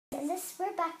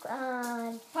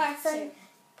on Part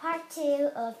 2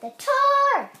 of the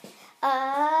tour.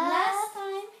 Last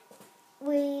time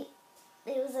it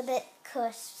was a bit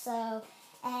cush, so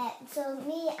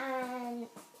me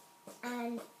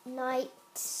and Night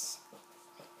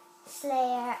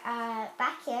Slayer are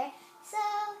back here, so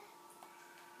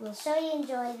we'll show you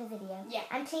enjoy the video. Yeah.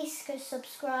 And please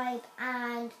subscribe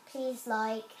and please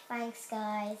like. Thanks,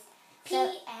 guys.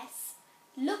 P.S.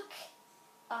 Look,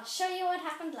 I'll show you what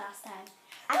happened last time.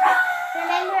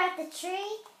 Remember at the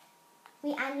tree?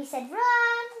 We said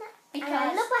run. Because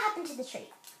and look what happened to the tree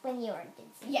when you were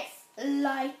dancing. Yes,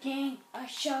 lightning. I'll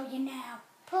show you now.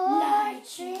 Poor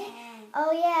tree. Lightning.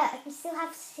 Oh yeah, I can still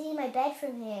have to see my bed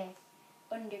from here.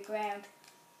 Underground.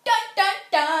 Dun dun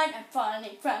dun! I'm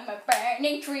falling from a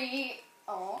burning tree.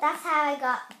 Oh. That's how I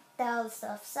got all the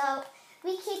stuff. So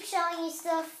we keep showing you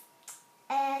stuff.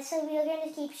 So we're going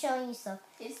to keep showing you stuff.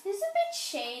 Is this a bit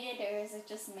shaded or is it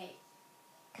just me?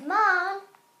 Come on.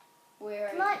 Where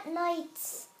are Come on, Night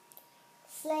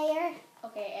Slayer.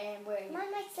 Okay, where are you? Come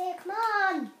on, Night Slayer. Come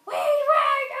on. Where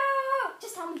are you?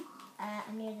 Just tell me.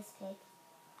 I'm near this pig.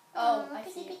 Oh, I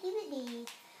piggy, see. piggy, piggy.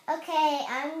 Okay,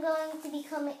 I'm going to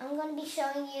be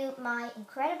showing you my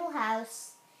incredible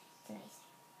house. It's amazing.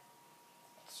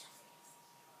 It's just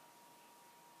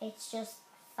amazing. It's just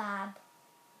fab.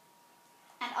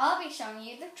 And I'll be showing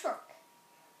you the truck.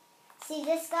 See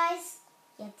this, guys?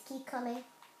 You have to keep coming.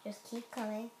 Just keep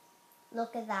coming.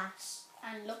 Look at that.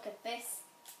 And look at this.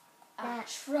 A Now-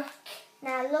 truck.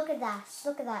 Now look at that.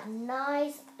 Look at that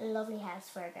nice, lovely house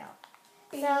for a girl.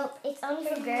 So it's only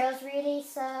for girls, really.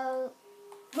 So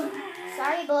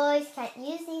sorry, boys, can't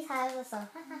use these houses. So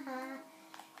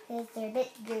because they're a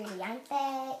bit girly, aren't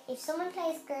they? If someone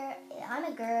plays girl, I'm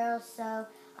a girl, so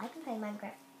I can play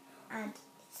Minecraft, and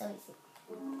it's so easy.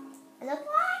 Look,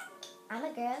 I'm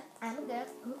a girl. I'm a girl.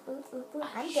 Ooh, ooh, ooh, ooh.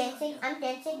 I'm dancing. I'm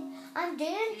dancing. I'm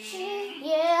dancing.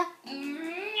 Yeah.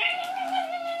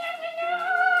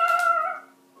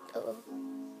 Uh-oh.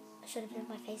 I should have been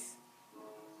my face.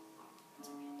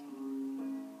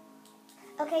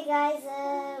 Okay, guys.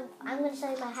 I'm going to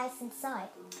show you my house inside.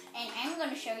 And I'm going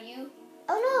to show you.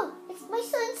 Oh no! It's my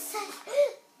sunset.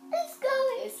 It's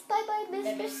going. Bye-bye,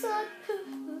 Mr. Sun.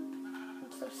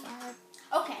 I'm so sad.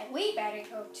 Okay, we better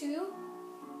go to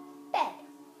bed.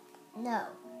 No.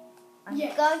 I'm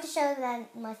Yes. going to show them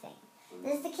my thing.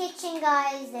 This is the kitchen,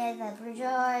 guys. There's the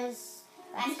drawers.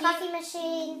 That's And the coffee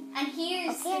machine. And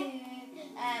here's Okay.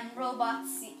 the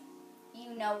robots.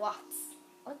 You know what?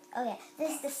 What? Oh yeah.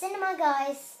 This is the cinema,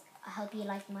 guys. I hope you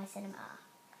like my cinema.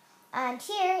 And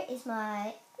here is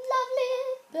my lovely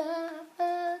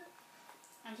bed.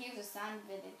 And here's a sand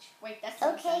village. Wait, that's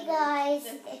not a Okay, sand guys.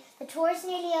 village. The tour's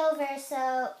nearly over,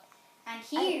 so And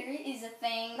here is a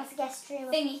thing. that's a guest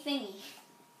room. Thingy.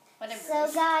 Whatever. it So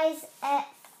is. guys,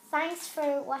 thanks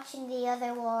for watching the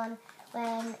other one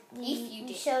when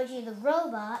we showed you the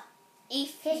robot.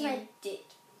 If Here's you my- did.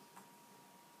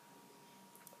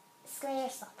 Slayer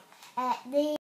stop. The